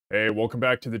Hey, welcome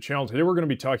back to the channel. Today we're going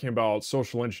to be talking about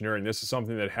social engineering. This is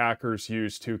something that hackers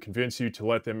use to convince you to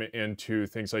let them into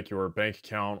things like your bank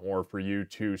account or for you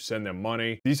to send them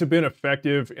money. These have been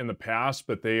effective in the past,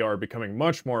 but they are becoming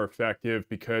much more effective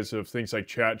because of things like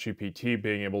ChatGPT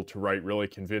being able to write really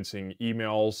convincing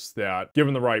emails that,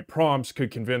 given the right prompts,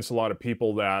 could convince a lot of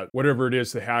people that whatever it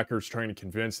is the hacker's trying to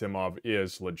convince them of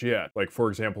is legit. Like, for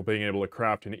example, being able to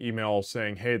craft an email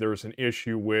saying, hey, there's an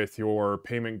issue with your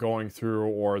payment going through,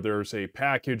 or there's a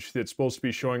package that's supposed to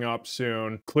be showing up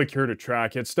soon. Click here to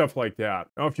track it, stuff like that.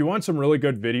 Now, if you want some really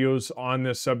good videos on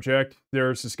this subject,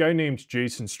 there's this guy named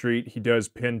Jason Street. He does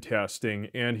pen testing,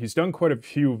 and he's done quite a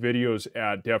few videos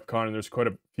at DEF CON, and there's quite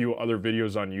a few other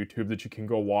videos on YouTube that you can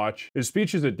go watch. His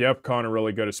speeches at DEF CON are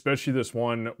really good, especially this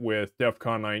one with DEF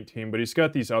CON 19, but he's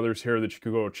got these others here that you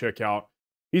could go check out.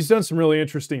 He's done some really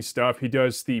interesting stuff. He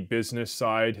does the business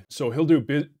side. So he'll do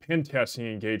pen testing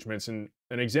engagements. And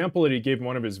an example that he gave in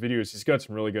one of his videos, he's got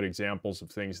some really good examples of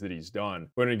things that he's done.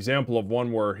 But an example of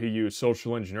one where he used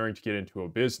social engineering to get into a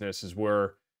business is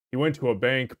where he went to a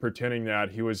bank pretending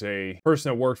that he was a person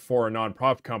that worked for a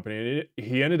nonprofit company. And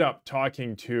he ended up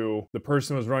talking to the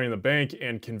person who was running the bank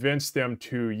and convinced them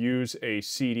to use a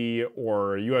CD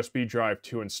or a USB drive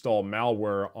to install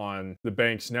malware on the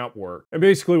bank's network. And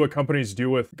basically what companies do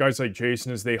with guys like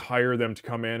Jason is they hire them to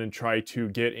come in and try to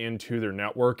get into their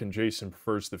network. And Jason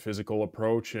prefers the physical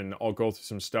approach. And I'll go through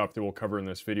some stuff that we'll cover in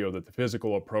this video that the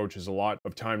physical approach is a lot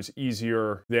of times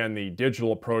easier than the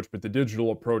digital approach, but the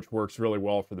digital approach works really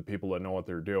well for the people that know what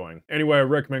they're doing. Anyway, I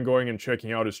recommend going and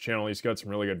checking out his channel. He's got some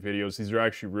really good videos. These are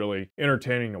actually really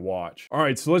entertaining to watch. All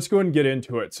right, so let's go ahead and get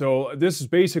into it. So this is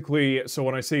basically, so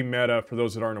when I say meta, for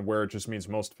those that aren't aware, it just means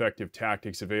most effective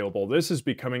tactics available. This is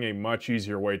becoming a much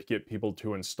easier way to get people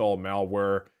to install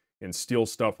malware and steal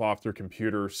stuff off their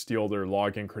computer, steal their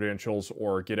login credentials,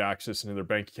 or get access into their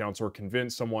bank accounts, or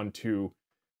convince someone to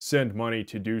send money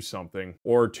to do something,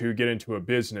 or to get into a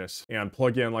business and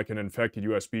plug in like an infected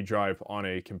USB drive on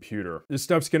a computer. This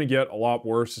stuff's gonna get a lot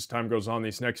worse as time goes on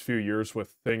these next few years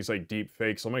with things like deep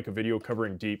fakes. I'll make a video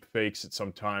covering deep fakes at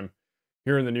some time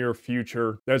here in the near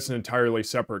future. That's an entirely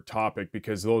separate topic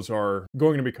because those are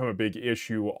going to become a big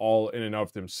issue all in and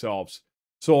of themselves.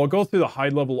 So I'll go through the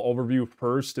high-level overview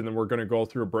first, and then we're going to go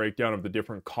through a breakdown of the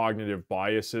different cognitive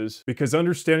biases, because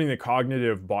understanding the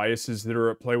cognitive biases that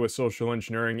are at play with social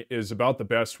engineering is about the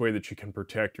best way that you can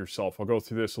protect yourself. I'll go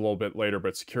through this a little bit later,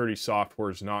 but security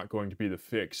software is not going to be the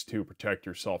fix to protect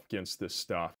yourself against this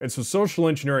stuff. And so social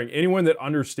engineering, anyone that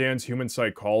understands human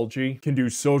psychology can do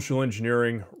social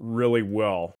engineering really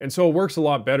well. And so it works a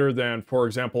lot better than, for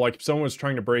example, like if someone was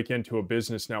trying to break into a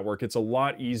business network, it's a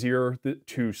lot easier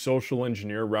to social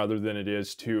engineer rather than it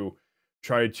is to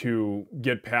try to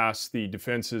get past the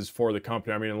defenses for the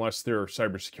company. I mean, unless their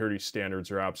cybersecurity standards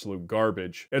are absolute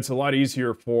garbage, it's a lot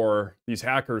easier for these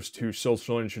hackers to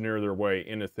social engineer their way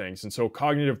into things. And so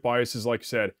cognitive biases, like I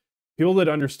said, people that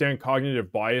understand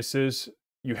cognitive biases,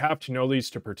 you have to know these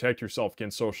to protect yourself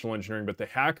against social engineering, but the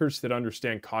hackers that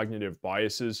understand cognitive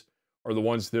biases are the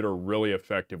ones that are really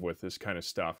effective with this kind of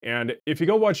stuff. And if you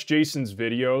go watch Jason's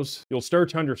videos, you'll start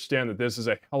to understand that this is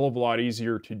a hell of a lot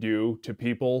easier to do to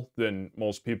people than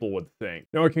most people would think.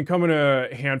 Now, it can come in a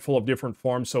handful of different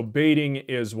forms. So baiting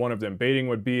is one of them. Baiting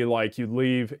would be like you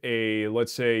leave a,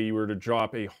 let's say you were to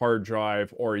drop a hard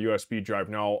drive or a USB drive.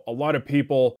 Now, a lot of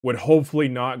people would hopefully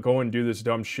not go and do this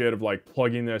dumb shit of like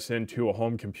plugging this into a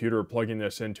home computer, plugging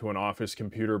this into an office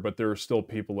computer, but there are still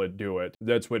people that do it.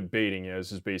 That's what baiting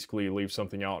is basically leave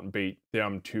something out and bait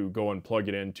them to go and plug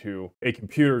it into a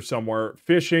computer somewhere.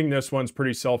 Phishing, this one's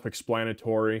pretty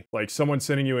self-explanatory. Like someone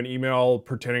sending you an email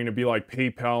pretending to be like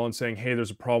PayPal and saying, hey,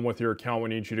 there's a problem with your account. We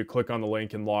need you to click on the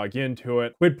link and log into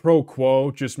it. Quid pro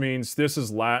quo just means, this is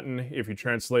Latin. If you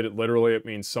translate it literally, it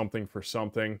means something for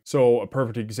something. So a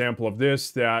perfect example of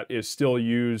this that is still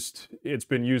used, it's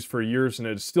been used for years and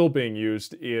it's still being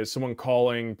used, is someone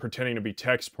calling, pretending to be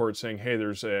tech support saying, hey,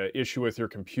 there's an issue with your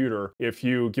computer. If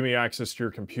you give me access to your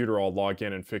computer, I'll log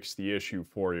in and fix the issue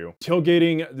for you.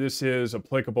 Tailgating, this is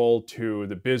applicable to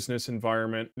the business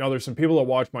environment. Now, there's some people that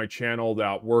watch my channel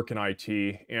that work in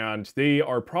IT, and they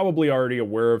are probably already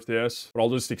aware of this, but I'll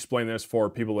just explain this for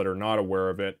people that are not aware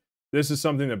of it. This is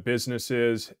something that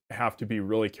businesses have to be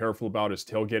really careful about, is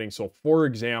tailgating. So for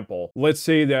example, let's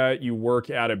say that you work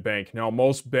at a bank. Now,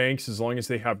 most banks, as long as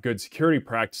they have good security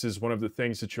practices, one of the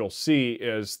things that you'll see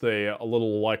is a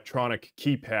little electronic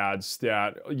keypads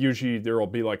that usually there will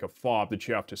be like a fob that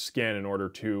you have to scan in order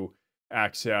to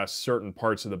access certain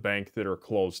parts of the bank that are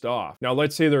closed off. Now,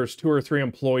 let's say there's 2 or 3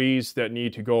 employees that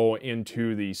need to go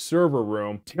into the server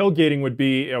room. Tailgating would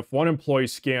be if one employee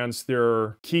scans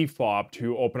their key fob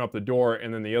to open up the door,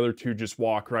 and then the other 2 just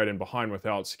walk right in behind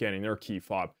without scanning their key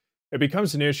fob. It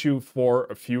becomes an issue for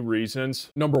a few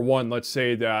reasons. Number one, let's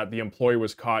say that the employee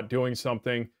was caught doing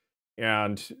something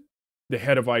and the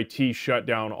head of IT shut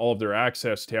down all of their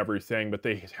access to everything, but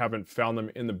they haven't found them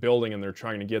in the building and they're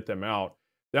trying to get them out.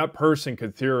 That person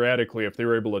could theoretically, if they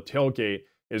were able to tailgate,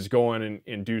 is go in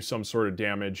and do some sort of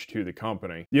damage to the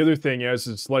company. The other thing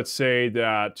is let's say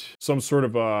that some sort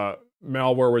of a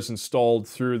malware was installed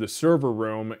through the server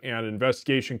room and an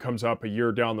investigation comes up a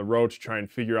year down the road to try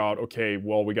and figure out, okay,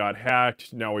 well, we got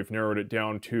hacked. Now we've narrowed it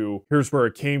down to here's where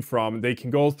it came from. They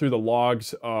can go through the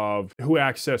logs of who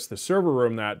accessed the server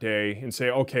room that day and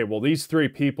say, okay, well, these 3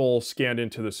 people scanned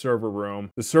into the server room.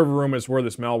 The server room is where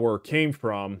this malware came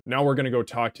from. Now we're going to go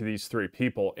talk to these 3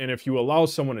 people. And if you allow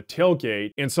someone to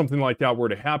tailgate and something like that were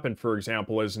to happen, for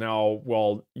example, is now,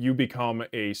 well, you become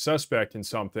a suspect in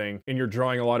something and you're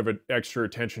drawing a lot of extra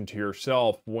attention to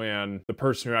yourself when the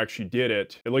person who actually did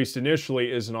it, at least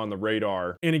initially, isn't on the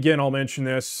radar. And again, I'll mention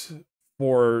this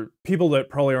for people that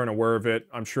probably aren't aware of it.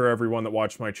 I'm sure everyone that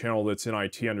watched my channel that's in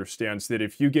IT understands that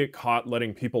if you get caught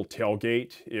letting people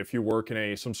tailgate, if you work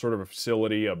in some sort of a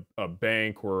facility, a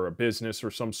bank or a business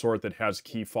or some sort that has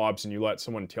key fobs and you let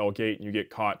someone tailgate and you get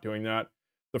caught doing that,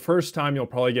 the first time you'll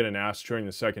probably get an ass chewing,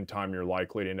 the second time you're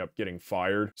likely to end up getting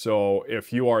fired. So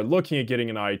if you are looking at getting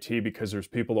an IT, because there's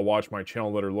people that watch my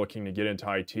channel that are looking to get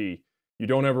into IT, you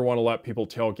don't ever want to let people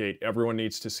tailgate. Everyone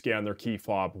needs to scan their key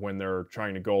fob when they're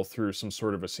trying to go through some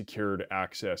sort of a secured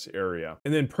access area.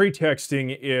 And then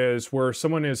pretexting is where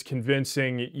someone is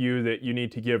convincing you that you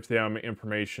need to give them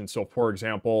information. So for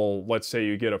example, let's say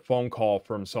you get a phone call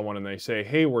from someone and they say,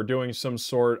 hey, we're doing some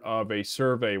sort of a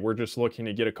survey. We're just looking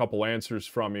to get a couple answers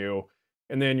from you.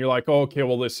 And then you're like, oh, okay,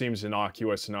 well, this seems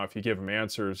innocuous enough. You give them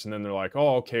answers. And then they're like,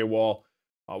 oh, okay, well,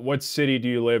 what city do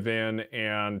you live in?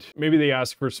 And maybe they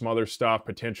ask for some other stuff,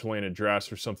 potentially an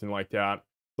address or something like that.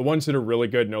 The ones that are really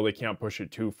good know they can't push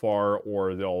it too far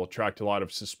or they'll attract a lot of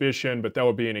suspicion, but that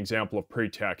would be an example of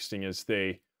pretexting, is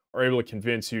they are able to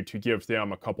convince you to give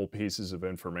them a couple pieces of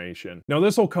information. Now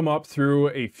this will come up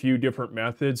through a few different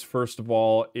methods. First of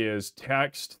all is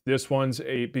text. This one's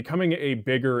becoming a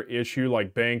bigger issue,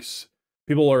 like banks.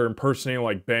 People are impersonating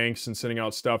like banks and sending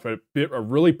out stuff. A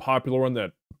really popular one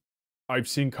that I've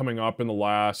seen coming up in the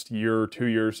last year or 2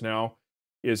 years now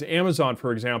is Amazon,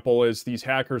 for example, is these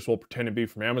hackers will pretend to be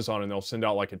from Amazon and they'll send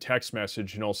out like a text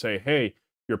message and they'll say, hey,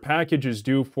 your package is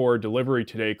due for delivery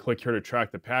today. Click here to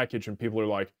track the package. And people are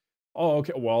like, oh,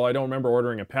 okay, well, I don't remember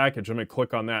ordering a package. Let me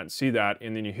click on that and see that.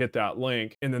 And then you hit that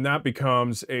link and then that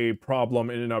becomes a problem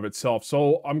in and of itself.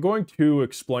 So I'm going to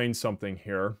explain something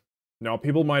here. Now,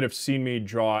 people might have seen me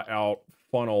draw out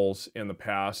funnels in the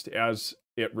past as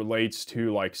it relates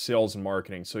to like sales and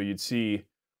marketing. So you'd see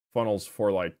funnels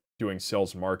for like doing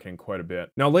sales and marketing quite a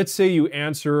bit. Now, let's say you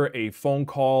answer a phone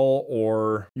call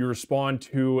or you respond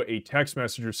to a text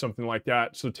message or something like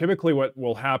that. So typically what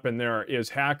will happen there is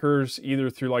hackers, either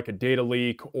through like a data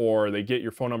leak or they get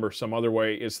your phone number some other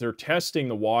way, is they're testing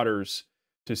the waters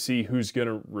to see who's going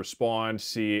to respond,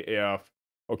 see if,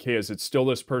 okay, is it still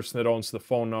this person that owns the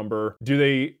phone number? Do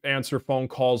they answer phone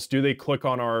calls? Do they click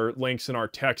on our links in our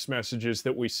text messages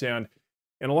that we send?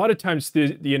 And a lot of times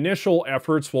the initial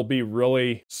efforts will be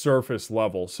really surface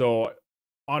level. So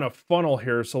on a funnel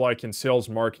here, so like in sales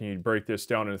marketing, you break this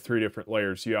down into 3 different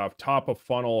layers. You have top of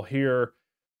funnel here,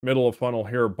 middle of funnel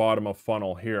here, bottom of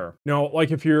funnel here. Now,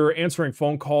 like if you're answering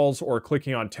phone calls or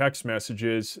clicking on text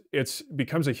messages, it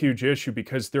becomes a huge issue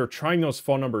because they're trying those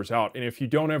phone numbers out. And if you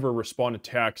don't ever respond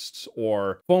to texts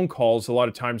or phone calls, a lot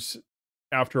of times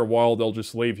after a while, they'll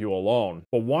just leave you alone.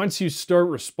 But once you start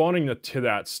responding to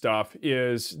that stuff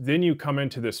then you come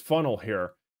into this funnel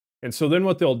here. And so then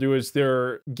what they'll do is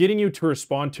they're getting you to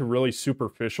respond to really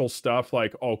superficial stuff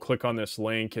like, oh, click on this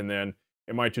link, and then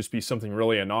it might just be something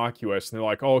really innocuous. And they're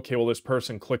like, oh, okay, well, this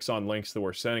person clicks on links that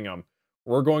we're sending them.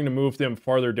 We're going to move them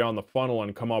farther down the funnel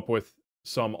and come up with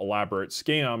some elaborate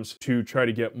scams to try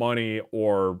to get money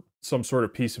or some sort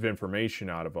of piece of information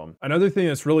out of them. Another thing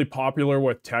that's really popular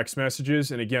with text messages,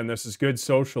 and again, this is good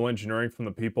social engineering from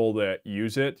the people that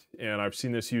use it, and I've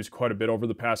seen this used quite a bit over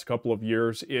the past couple of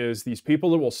years, is these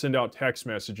people that will send out text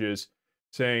messages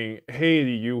saying, hey,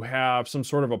 you have some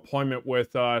sort of appointment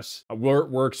with us.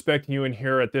 We're expecting you in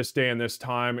here at this day and this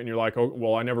time. And you're like, oh,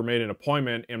 well, I never made an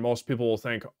appointment. And most people will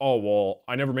think, oh, well,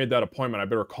 I never made that appointment. I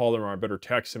better call them or I better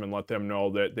text them and let them know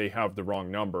that they have the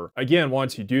wrong number. Again,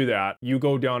 once you do that, you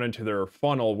go down into their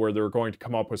funnel where they're going to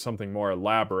come up with something more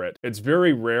elaborate. It's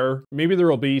very rare. Maybe there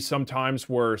will be some times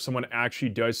where someone actually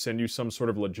does send you some sort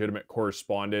of legitimate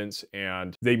correspondence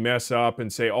and they mess up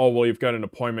and say, oh, well, you've got an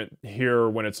appointment here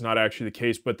when it's not actually the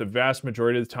case. But the vast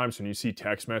majority of the times when you see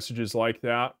text messages like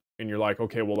that, and you're like,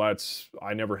 okay, well,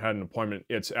 I never had an appointment,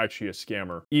 it's actually a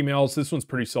scammer. Emails, this one's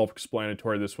pretty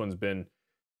self-explanatory. This one's been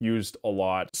used a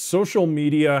lot. Social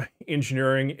media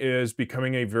engineering is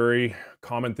becoming a very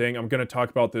common thing. I'm going to talk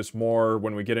about this more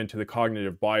when we get into the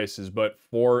cognitive biases, but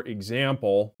for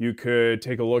example, you could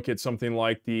take a look at something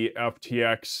like the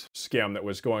FTX scam that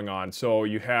was going on. So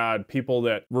you had people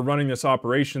that were running this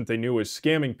operation that they knew was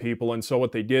scamming people, and so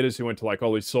what they did is they went to like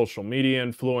all these social media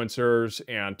influencers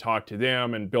and talked to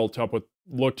them and built up what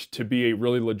looked to be a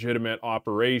really legitimate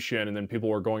operation, and then people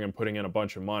were going and putting in a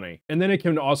bunch of money. And then it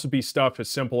can also be stuff as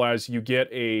simple as you get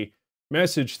a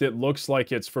message that looks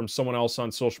like it's from someone else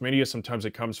on social media. Sometimes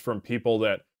it comes from people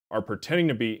that are pretending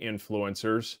to be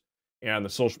influencers, and the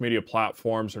social media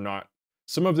platforms are not,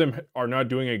 some of them are not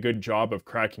doing a good job of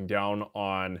cracking down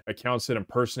on accounts that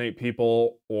impersonate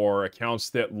people or accounts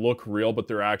that look real, but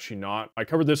they're actually not. I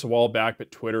covered this a while back, but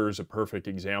Twitter is a perfect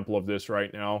example of this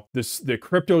right now. The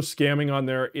crypto scamming on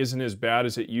there isn't as bad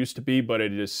as it used to be, but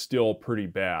it is still pretty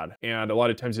bad. And a lot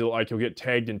of times you'll get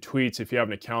tagged in tweets. If you have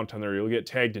an account on there, you'll get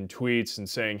tagged in tweets and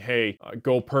saying, hey,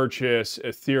 go purchase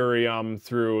Ethereum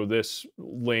through this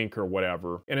link or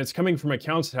whatever. And it's coming from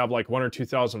accounts that have like 1,000 or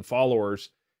 2,000 followers,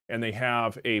 and they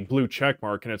have a blue check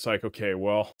mark, and it's like, okay,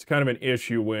 well, it's kind of an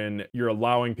issue when you're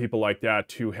allowing people like that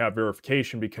to have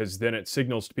verification, because then it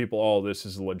signals to people, oh, this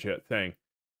is a legit thing.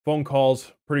 Phone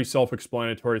calls, pretty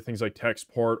self-explanatory, things like text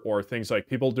port or things like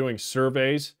people doing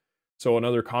surveys. So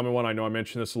another common one, I know I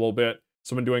mentioned this a little bit,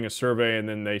 someone doing a survey and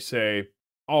then they say,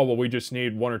 oh, well, we just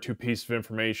need 1 or 2 pieces of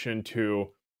information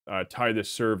to tie this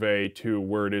survey to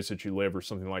where it is that you live or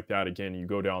something like that. Again, you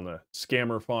go down the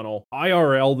scammer funnel.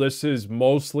 IRL, this is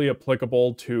mostly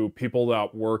applicable to people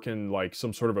that work in like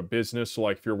some sort of a business. So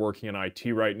like if you're working in IT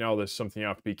right now, this is something you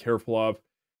have to be careful of,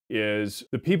 is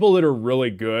the people that are really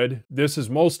good. This is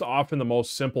most often the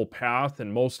most simple path,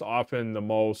 and most often the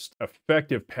most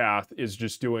effective path is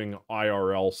just doing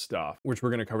IRL stuff, which we're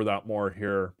going to cover that more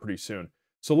here pretty soon.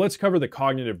 So let's cover the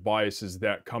cognitive biases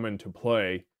that come into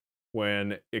play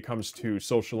when it comes to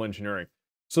social engineering.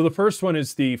 So the first one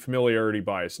is the familiarity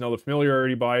bias. Now the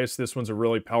familiarity bias, this one's a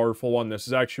really powerful one. This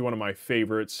is actually one of my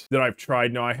favorites that I've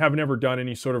tried. Now I haven't ever done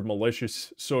any sort of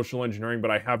malicious social engineering,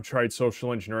 but I have tried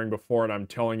social engineering before, and I'm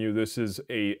telling you, this is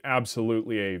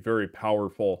absolutely a very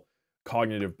powerful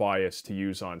cognitive bias to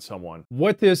use on someone.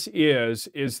 What this is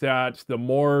that the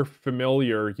more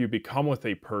familiar you become with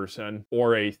a person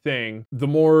or a thing, the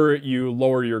more you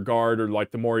lower your guard, or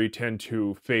like the more you tend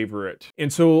to favor it.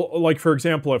 And so like, for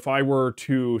example, if I were going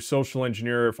to social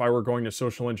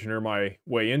engineer my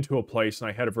way into a place and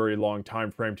I had a very long time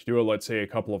frame to do it, let's say a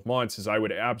couple of months, is I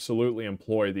would absolutely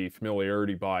employ the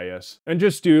familiarity bias and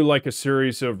just do like a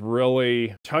series of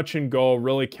really touch and go,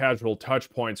 really casual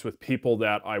touch points with people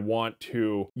that I want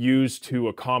to use to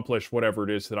accomplish whatever it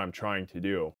is that I'm trying to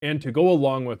do. And to go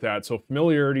along with that, so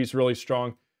familiarity is really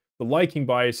strong. The liking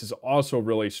bias is also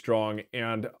really strong,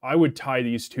 and I would tie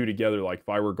these two together. Like if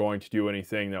I were going to do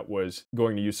anything that was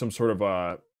going to use some sort of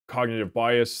a cognitive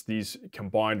bias, these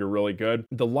combined are really good.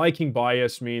 The liking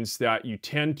bias means that you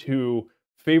tend to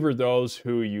favor those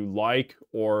who you like,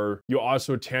 or you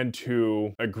also tend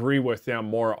to agree with them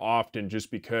more often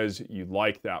just because you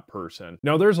like that person.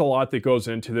 Now, there's a lot that goes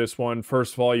into this one.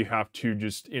 First of all, you have to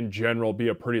just in general be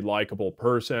a pretty likable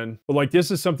person. But like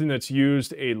this is something that's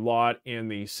used a lot in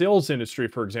the sales industry,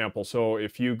 for example. So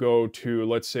if you go to,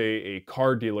 let's say, a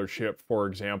car dealership, for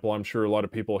example, I'm sure a lot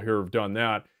of people here have done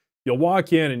that. You'll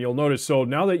walk in and you'll notice, so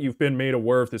now that you've been made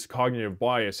aware of this cognitive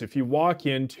bias, if you walk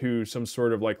into some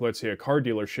sort of like, let's say a car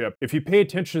dealership, if you pay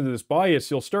attention to this bias,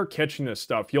 you'll start catching this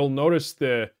stuff. You'll notice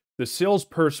the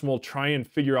salesperson will try and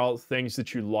figure out things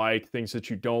that you like, things that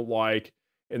you don't like,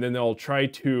 and then they'll try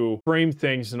to frame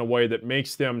things in a way that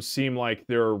makes them seem like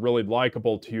they're really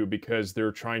likable to you because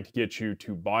they're trying to get you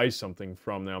to buy something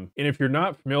from them. And if you're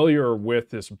not familiar with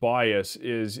this bias,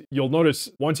 you'll notice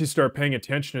once you start paying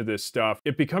attention to this stuff,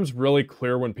 it becomes really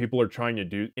clear when people are trying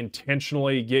to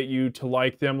intentionally get you to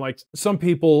like them. Like some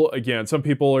people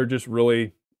are just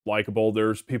really likable.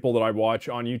 There's people that I watch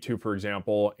on YouTube, for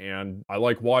example, and I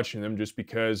like watching them just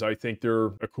because I think they're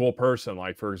a cool person.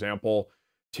 Like, for example,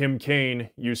 Tim Kaine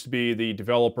used to be the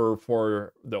developer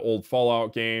for the old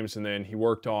Fallout games, and then he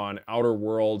worked on Outer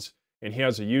Worlds, and he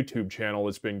has a YouTube channel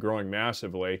that's been growing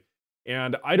massively.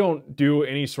 And I don't do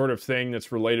any sort of thing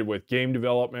that's related with game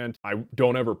development. I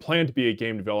don't ever plan to be a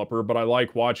game developer, but I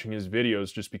like watching his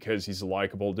videos just because he's a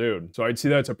likable dude. So I'd say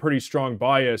that's a pretty strong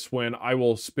bias when I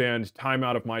will spend time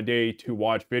out of my day to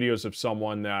watch videos of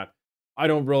someone that I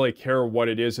don't really care what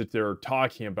it is that they're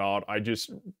talking about. I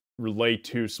just relate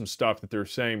to some stuff that they're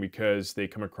saying because they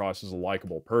come across as a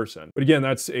likable person. But again,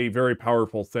 that's a very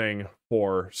powerful thing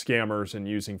for scammers and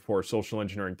using for social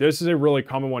engineering. This is a really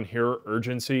common one here,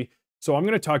 urgency. So I'm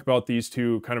going to talk about these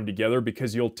two kind of together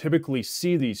because you'll typically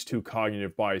see these two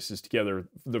cognitive biases together.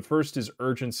 The first is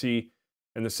urgency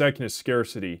and the second is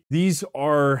scarcity. These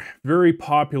are very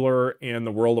popular in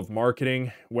the world of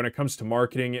marketing. When it comes to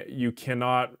marketing, you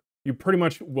pretty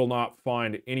much will not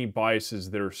find any biases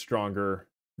that are stronger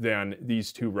than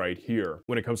these two right here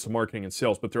when it comes to marketing and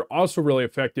sales, but they're also really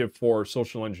effective for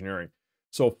social engineering.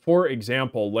 So for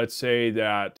example, let's say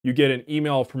that you get an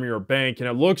email from your bank and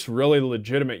it looks really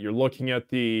legitimate. You're looking at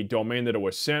the domain that it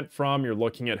was sent from, you're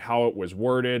looking at how it was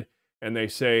worded, and they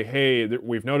say, hey,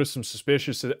 we've noticed some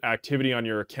suspicious activity on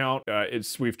your account.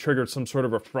 We've triggered some sort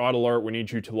of a fraud alert. We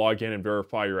need you to log in and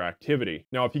verify your activity.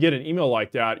 Now, if you get an email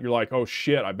like that, you're like, oh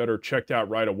shit, I better check that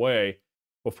right away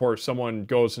before someone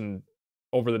goes and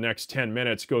over the next 10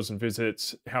 minutes goes and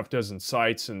visits half dozen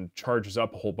sites and charges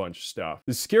up a whole bunch of stuff.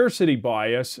 The scarcity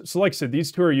bias, so like I said,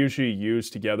 these two are usually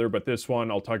used together, but this one,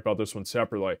 I'll talk about this one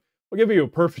separately. I'll give you a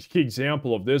perfect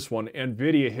example of this one.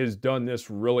 NVIDIA has done this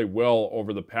really well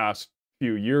over the past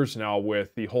few years now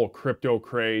with the whole crypto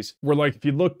craze, where like if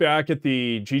you look back at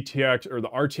the GTX or the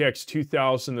RTX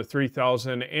 2000, the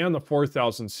 3000 and the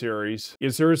 4000 series,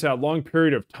 there's that long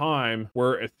period of time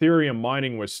where Ethereum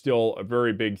mining was still a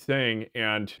very big thing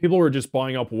and people were just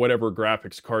buying up whatever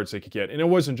graphics cards they could get. And it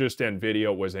wasn't just NVIDIA,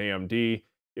 it was AMD,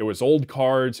 it was old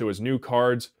cards, it was new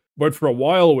cards. But for a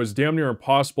while, it was damn near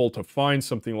impossible to find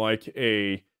something like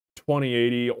a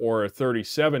 2080 or a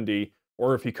 3070.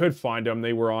 Or if you could find them,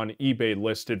 they were on eBay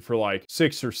listed for like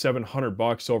 $600 or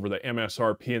 $700 over the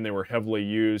MSRP, and they were heavily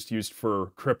used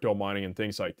for crypto mining and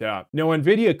things like that. Now,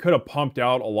 NVIDIA could have pumped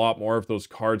out a lot more of those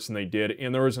cards than they did,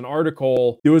 and there was an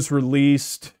article that was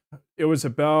released, it was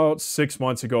about 6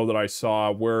 months ago that I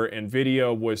saw, where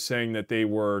NVIDIA was saying that they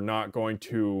were not going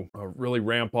to really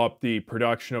ramp up the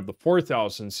production of the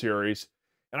 4000 series.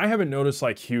 And I haven't noticed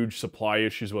like huge supply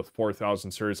issues with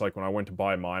 4000 series. Like when I went to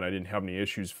buy mine, I didn't have any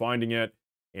issues finding it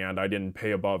and I didn't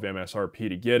pay above MSRP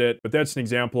to get it. But that's an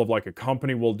example of like a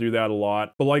company will do that a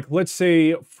lot. But like, let's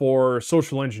say for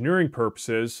social engineering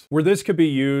purposes, where this could be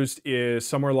used is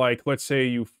somewhere like, let's say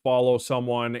you follow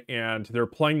someone and they're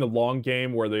playing the long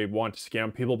game where they want to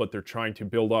scam people, but they're trying to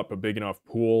build up a big enough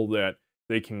pool that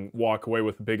they can walk away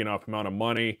with a big enough amount of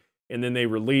money. And then they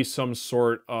release some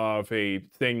sort of a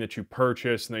thing that you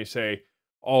purchase and they say,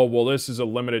 oh, well, this is a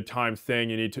limited time thing.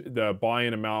 The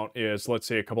buy-in amount is, let's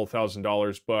say, a couple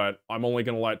 $1,000s, but I'm only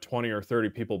going to let 20 or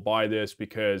 30 people buy this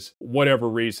because whatever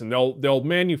reason, they'll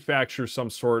manufacture some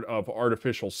sort of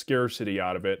artificial scarcity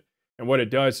out of it. And what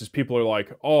it does is people are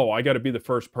like, oh, I got to be the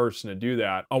first person to do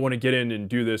that. I want to get in and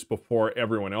do this before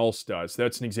everyone else does.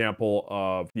 That's an example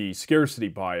of the scarcity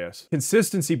bias.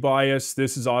 Consistency bias,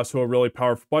 this is also a really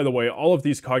powerful, by the way, all of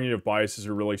these cognitive biases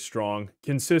are really strong.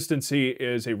 Consistency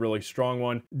is a really strong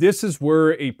one. This is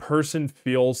where a person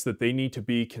feels that they need to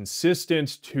be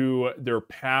consistent to their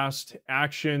past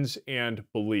actions and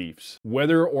beliefs.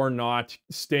 Whether or not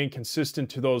staying consistent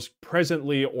to those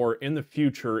presently or in the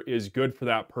future is good for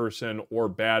that person or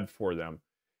bad for them.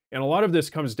 And a lot of this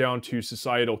comes down to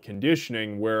societal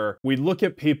conditioning, where we look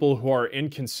at people who are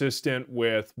inconsistent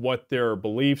with what their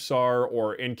beliefs are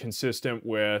or inconsistent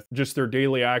with just their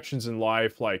daily actions in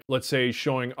life. Like, let's say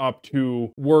showing up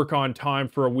to work on time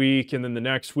for a week and then the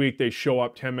next week they show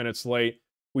up 10 minutes late.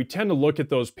 We tend to look at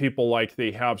those people like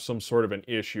they have some sort of an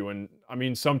issue. And I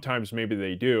mean, sometimes maybe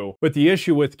they do. But the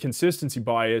issue with consistency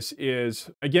bias is,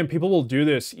 again, people will do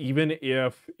this even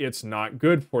if it's not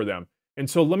good for them. And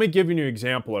so let me give you an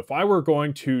example. If I were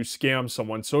going to scam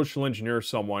someone, social engineer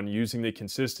someone using the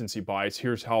consistency bias,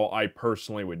 here's how I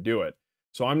personally would do it.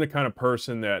 So I'm the kind of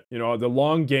person that, you know, the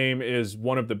long game is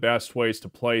one of the best ways to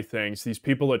play things. These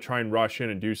people that try and rush in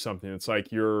and do something, it's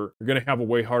like you're going to have a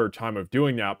way harder time of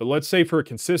doing that. But let's say for a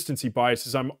consistency bias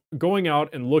is I'm going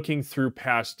out and looking through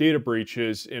past data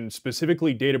breaches, and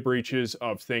specifically data breaches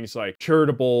of things like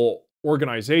charitable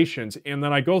organizations. And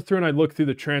then I go through and I look through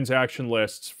the transaction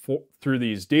lists through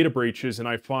these data breaches, and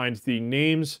I find the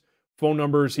names, phone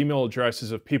numbers, email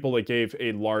addresses of people that gave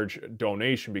a large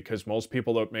donation, because most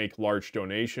people that make large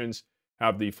donations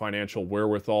have the financial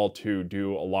wherewithal to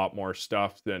do a lot more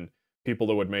stuff than people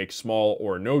that would make small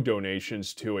or no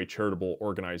donations to a charitable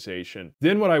organization.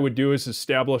 Then what I would do is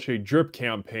establish a drip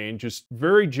campaign, just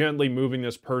very gently moving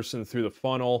this person through the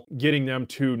funnel, getting them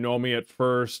to know me at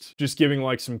first, just giving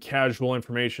like some casual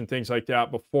information, things like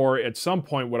that, before at some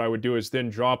point what I would do is then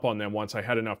drop on them once I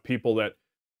had enough people that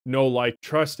know, like,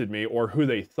 trusted me, or who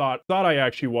they thought I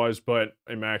actually was, but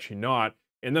I'm actually not.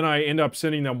 And then I end up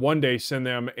sending them one day, send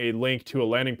them a link to a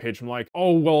landing page. I'm like,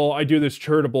 oh, well, I do this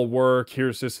charitable work.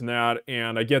 Here's this and that.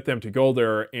 And I get them to go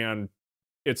there, and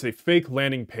it's a fake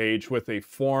landing page with a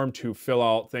form to fill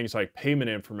out things like payment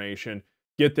information,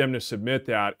 get them to submit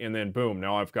that, and then boom,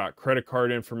 now I've got credit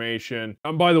card information.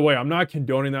 And by the way, I'm not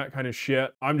condoning that kind of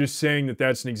shit. I'm just saying that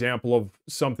that's an example of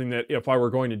something that if I were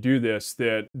going to do this,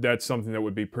 that's something that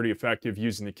would be pretty effective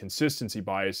using the consistency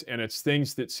bias, and it's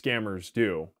things that scammers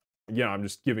do. Again, I'm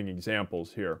just giving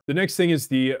examples here. The next thing is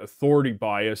the authority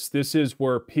bias. This is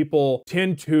where people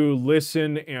tend to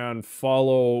listen and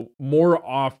follow more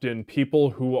often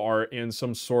people who are in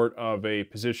some sort of a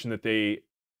position that they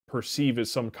perceive as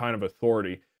some kind of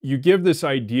authority. You give this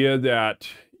idea that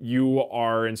you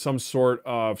are in some sort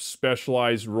of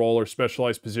specialized role or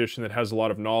specialized position that has a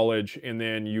lot of knowledge, and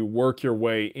then you work your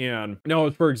way in. Now,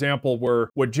 for example,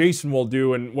 what Jason will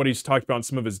do and what he's talked about in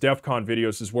some of his DEF CON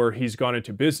videos is where he's gone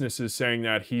into businesses saying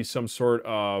that he's some sort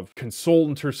of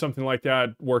consultant or something like that,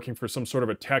 working for some sort of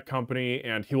a tech company,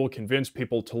 and he will convince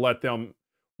people to let them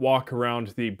walk around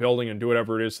the building and do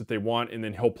whatever it is that they want, and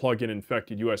then he'll plug in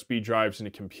infected USB drives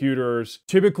into computers.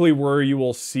 Typically where you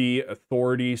will see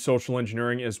authority, social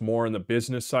engineering is more on the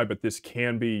business side, but this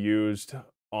can be used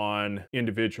on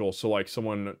individuals. So like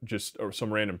someone just, or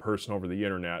some random person over the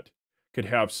internet could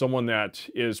have someone that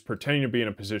is pretending to be in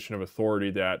a position of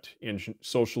authority that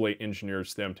socially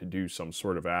engineers them to do some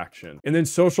sort of action. And then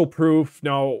social proof.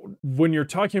 Now, when you're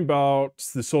talking about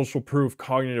the social proof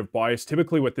cognitive bias,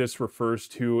 typically what this refers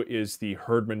to is the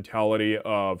herd mentality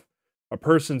of a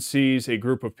person sees a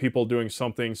group of people doing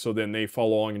something, so then they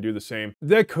follow along and do the same.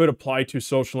 That could apply to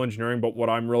social engineering, but what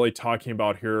I'm really talking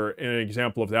about here, an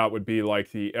example of that would be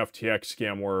like the FTX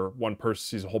scam, where one person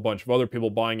sees a whole bunch of other people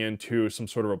buying into some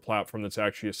sort of a platform that's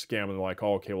actually a scam, and they're like,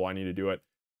 oh, okay, well, I need to do it.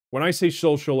 When I say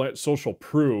social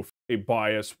proof, a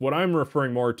bias, what I'm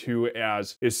referring more to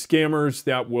is scammers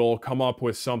that will come up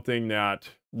with something that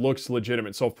looks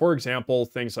legitimate. So for example,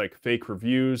 things like fake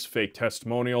reviews, fake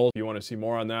testimonials. If you want to see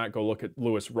more on that, go look at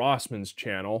Lewis Rossman's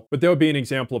channel. But that would be an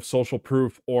example of social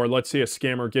proof. Or let's say a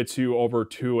scammer gets you over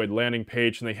to a landing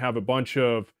page and they have a bunch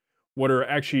of what are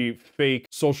actually fake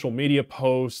social media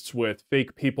posts with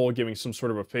fake people giving some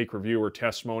sort of a fake review or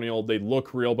testimonial. They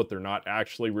look real, but they're not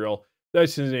actually real.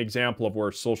 This is an example of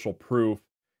where social proof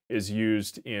is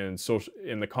used in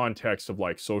the context of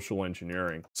like social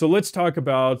engineering. So let's talk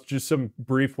about just some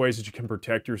brief ways that you can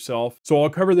protect yourself. So I'll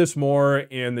cover this more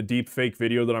in the deep fake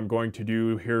video that I'm going to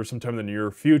do here sometime in the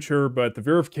near future, but the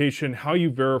verification, how you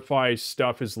verify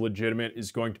stuff is legitimate,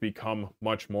 is going to become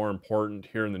much more important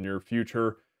here in the near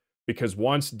future, because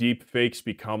once deep fakes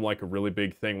become like a really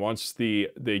big thing, once they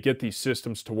get these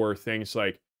systems to where things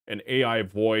like an AI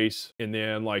voice and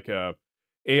then like a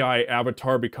AI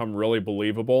avatar become really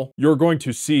believable, you're going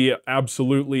to see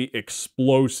absolutely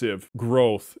explosive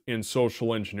growth in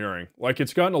social engineering. Like,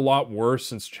 it's gotten a lot worse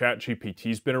since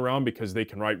ChatGPT's been around because they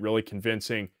can write really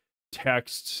convincing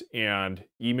texts and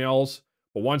emails.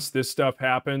 But once this stuff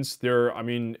happens,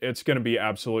 it's going to be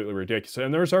absolutely ridiculous.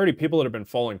 And there's already people that have been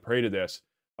falling prey to this.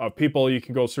 People, you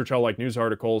can go search out like news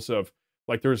articles of,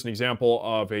 like, there's an example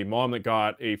of a mom that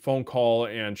got a phone call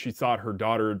and she thought her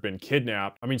daughter had been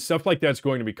kidnapped. I mean, stuff like that's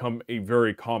going to become a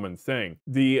very common thing.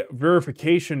 The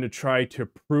verification to try to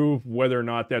prove whether or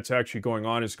not that's actually going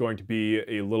on is going to be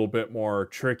a little bit more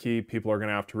tricky. People are going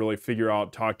to have to really figure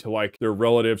out, talk to like their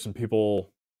relatives and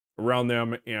people around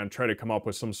them and try to come up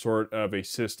with some sort of a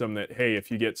system that, hey,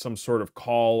 if you get some sort of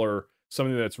call or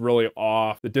something that's really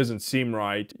off, that doesn't seem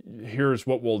right, here's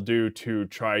what we'll do to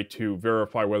try to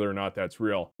verify whether or not that's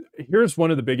real. Here's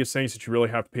one of the biggest things that you really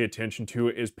have to pay attention to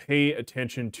is pay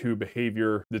attention to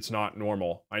behavior that's not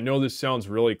normal. I know this sounds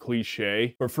really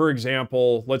cliche, but for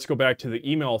example, let's go back to the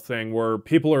email thing where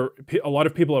a lot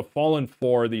of people have fallen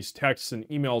for these texts and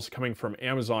emails coming from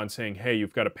Amazon saying, hey,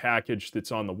 you've got a package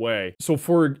that's on the way. So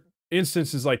for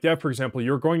instances like that, for example,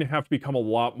 you're going to have to become a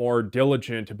lot more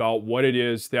diligent about what it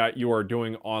is that you are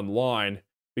doing online.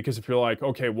 Because if you're like,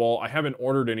 okay, well, I haven't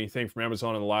ordered anything from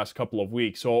Amazon in the last couple of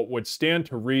weeks, so it would stand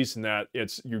to reason that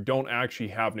you don't actually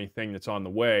have anything that's on the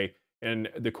way. And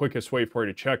the quickest way for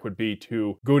you to check would be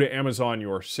to go to Amazon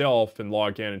yourself and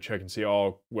log in and check and see,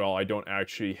 oh, well, I don't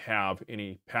actually have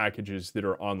any packages that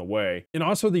are on the way. And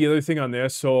also the other thing on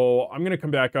this, so I'm going to come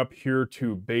back up here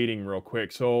to baiting real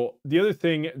quick. So the other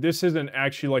thing, this isn't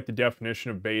actually like the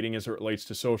definition of baiting as it relates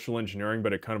to social engineering,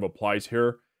 but it kind of applies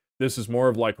here. This is more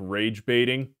of like rage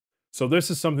baiting. So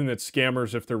this is something that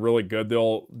scammers, if they're really good,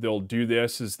 they'll do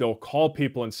this, is they'll call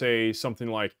people and say something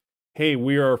like, hey,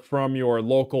 we are from your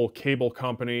local cable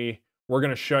company. We're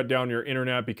going to shut down your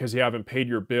internet because you haven't paid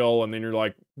your bill. And then you're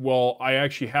like, well, I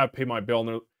actually have paid my bill.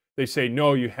 And they say,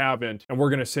 no, you haven't. And we're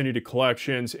going to send you to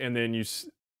collections. And then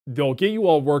they'll get you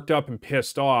all worked up and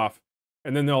pissed off.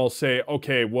 And then they'll say,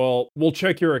 okay, well, we'll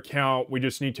check your account. We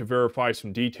just need to verify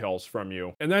some details from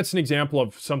you. And that's an example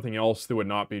of something else that would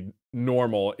not be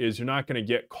normal, is you're not going to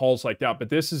get calls like that. But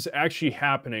this is actually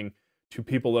happening to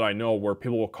people that I know, where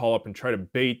people will call up and try to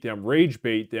bait them, rage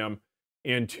bait them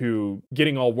into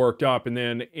getting all worked up. And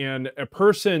then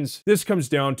this comes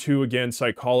down to, again,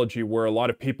 psychology, where a lot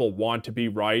of people want to be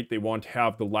right. They want to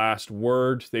have the last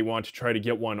word. They want to try to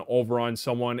get one over on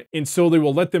someone. And so they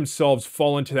will let themselves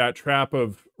fall into that trap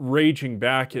of raging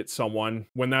back at someone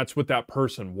when that's what that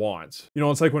person wants. You know,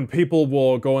 it's like when people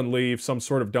will go and leave some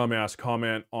sort of dumbass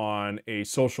comment on a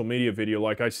social media video.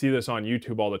 Like I see this on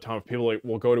YouTube all the time. People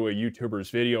will go to a YouTuber's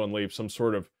video and leave some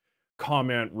sort of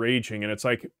comment raging, and it's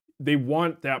like, they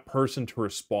want that person to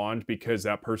respond because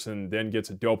that person then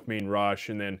gets a dopamine rush,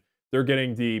 and then they're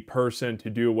getting the person to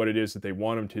do what it is that they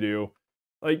want them to do.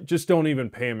 Like, just don't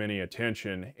even pay them any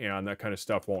attention, and that kind of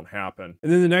stuff won't happen.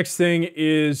 And then the next thing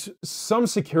is some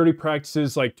security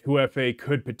practices like 2FA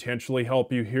could potentially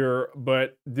help you here,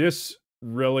 but this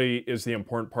really is the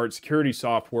important part. Security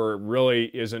software really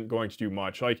isn't going to do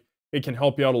much. Like, it can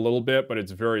help you out a little bit, but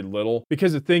it's very little.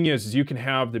 Because the thing is you can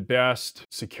have the best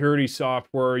security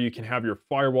software, you can have your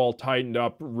firewall tightened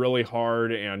up really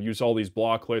hard and use all these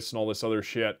block lists and all this other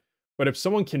shit. But if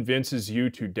someone convinces you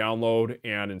to download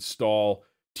and install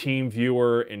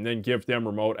TeamViewer and then give them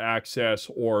remote access,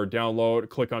 or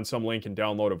click on some link and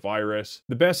download a virus,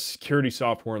 the best security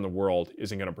software in the world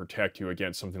isn't going to protect you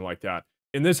against something like that.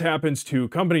 And this happens to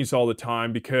companies all the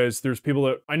time, because there's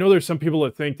some people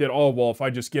that think that, oh, well, if I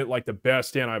just get like the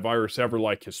best antivirus ever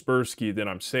like Kaspersky, then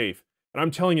I'm safe. And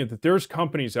I'm telling you that there's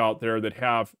companies out there that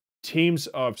have teams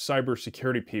of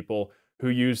cybersecurity people who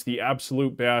use the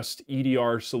absolute best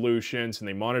EDR solutions, and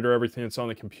they monitor everything that's on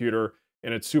the computer,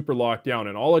 and it's super locked down.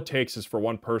 And all it takes is for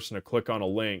one person to click on a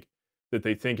link that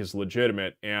they think is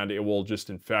legitimate, and it will just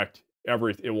infect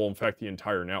the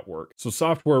entire network. So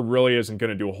software really isn't going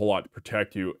to do a whole lot to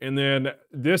protect you. And then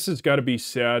this has got to be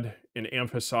said and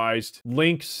emphasized.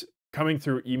 Links coming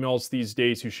through emails these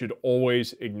days, you should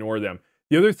always ignore them.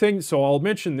 The other thing, so I'll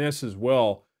mention this as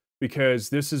well, because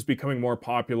this is becoming more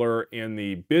popular in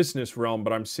the business realm,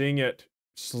 but I'm seeing it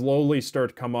slowly start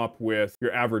to come up with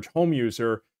your average home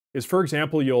user, is, for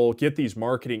example, you'll get these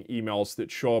marketing emails that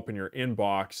show up in your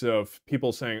inbox of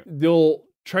people saying they'll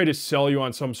try to sell you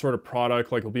on some sort of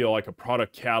product, like it'll be like a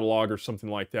product catalog or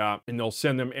something like that, and they'll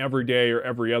send them every day or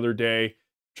every other day,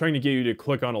 trying to get you to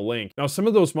click on a link. Now, some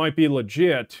of those might be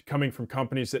legit, coming from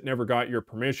companies that never got your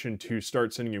permission to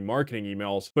start sending you marketing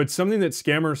emails, but something that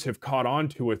scammers have caught on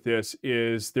to with this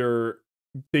is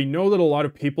they know that a lot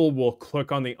of people will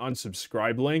click on the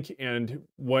unsubscribe link, and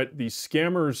what these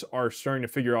scammers are starting to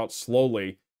figure out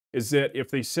slowly is that if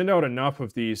they send out enough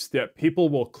of these, that people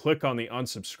will click on the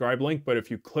unsubscribe link, but if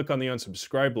you click on the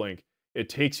unsubscribe link, it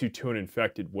takes you to an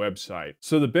infected website.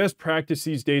 So the best practice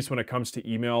these days when it comes to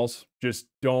emails, just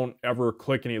don't ever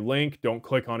click any link, don't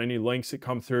click on any links that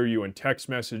come through you in text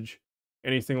message,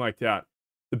 anything like that.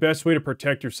 The best way to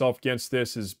protect yourself against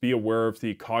this is be aware of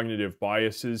the cognitive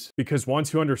biases, because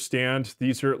once you understand,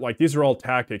 these are all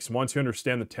tactics. Once you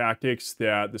understand the tactics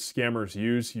that the scammers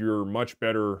use, you're much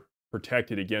better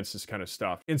protected against this kind of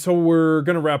stuff. And so we're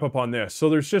going to wrap up on this. So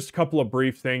there's just a couple of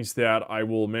brief things that I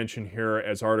will mention here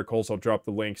as articles. I'll drop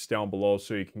the links down below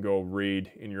so you can go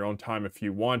read in your own time if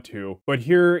you want to. But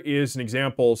here is an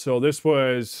example. So this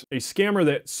was a scammer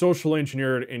that social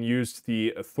engineered and used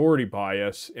the authority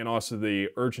bias and also the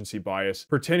urgency bias,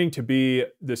 pretending to be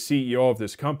the CEO of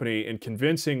this company and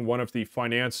convincing one of the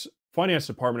finance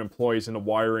department employees into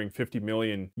wiring 50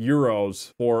 million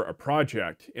euros for a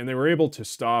project. And they were able to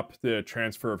stop the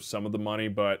transfer of some of the money,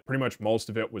 but pretty much most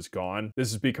of it was gone.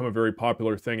 This has become a very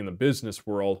popular thing in the business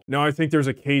world. Now, I think there's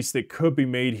a case that could be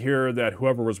made here that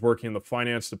whoever was working in the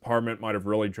finance department might have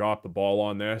really dropped the ball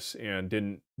on this and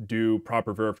didn't do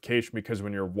proper verification, because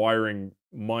when you're wiring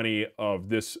money of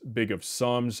this big of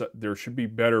sums, there should be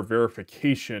better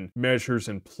verification measures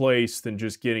in place than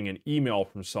just getting an email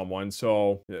from someone.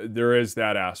 So there is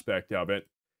that aspect of it.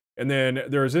 And then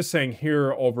there's this saying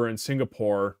here over in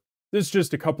Singapore. This is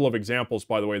just a couple of examples,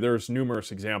 by the way. There's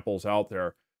numerous examples out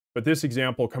there. But this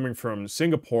example coming from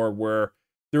Singapore, where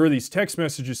there were these text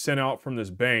messages sent out from this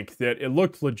bank that it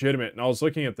looked legitimate. And I was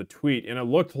looking at the tweet and it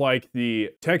looked like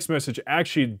the text message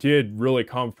actually did really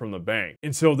come from the bank.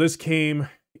 And so this came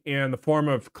in the form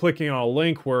of clicking on a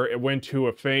link where it went to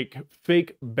a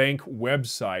fake bank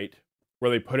website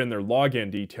where they put in their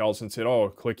login details and said, oh,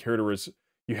 click here to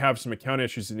you have some account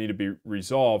issues that need to be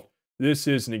resolved. This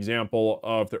is an example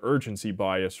of the urgency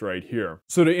bias right here.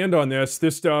 So to end on this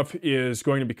stuff is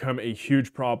going to become a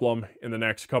huge problem in the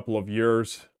next couple of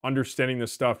years. Understanding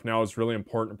this stuff now is really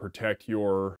important to protect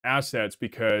your assets,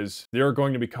 because they're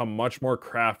going to become much more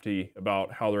crafty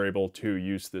about how they're able to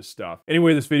use this stuff.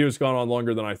 Anyway, this video has gone on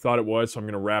longer than I thought it was, so I'm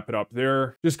going to wrap it up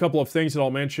there. Just a couple of things that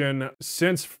I'll mention.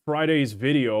 Since Friday's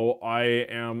video, I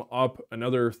am up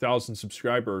another 1,000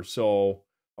 subscribers, so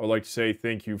I would like to say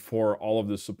thank you for all of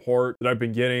the support that I've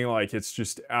been getting. Like, it's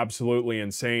just absolutely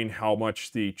insane how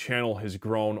much the channel has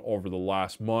grown over the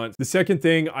last month. The second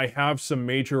thing, I have some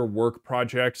major work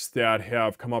projects that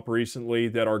have come up recently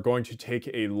that are going to take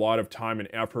a lot of time and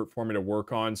effort for me to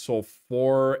work on. So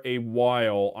for a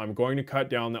while, I'm going to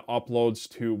cut down the uploads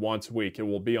to once a week. It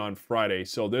will be on Friday.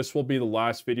 So this will be the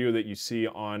last video that you see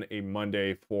on a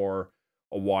Monday for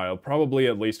a while, probably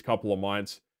at least a couple of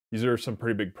months. These are some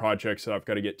pretty big projects that I've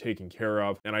got to get taken care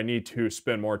of, and I need to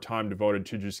spend more time devoted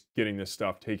to just getting this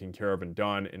stuff taken care of and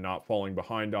done and not falling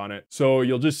behind on it. So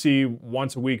you'll just see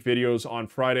once a week videos on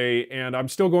Friday, and I'm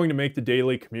still going to make the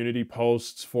daily community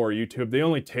posts for YouTube. They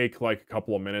only take like a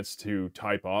couple of minutes to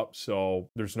type up, so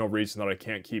there's no reason that I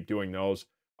can't keep doing those.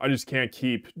 I just can't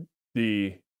keep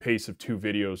the pace of 2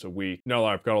 videos a week now that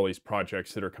I've got all these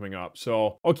projects that are coming up.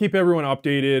 So I'll keep everyone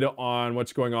updated on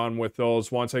what's going on with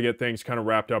those. Once I get things kind of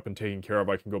wrapped up and taken care of,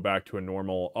 I can go back to a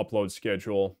normal upload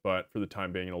schedule, but for the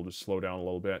time being, it'll just slow down a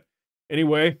little bit.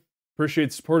 Anyway,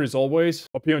 appreciate the support as always.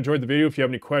 Hope you enjoyed the video. If you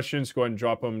have any questions, go ahead and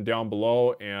drop them down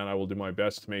below, and I will do my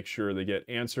best to make sure they get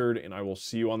answered, and I will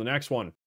see you on the next one.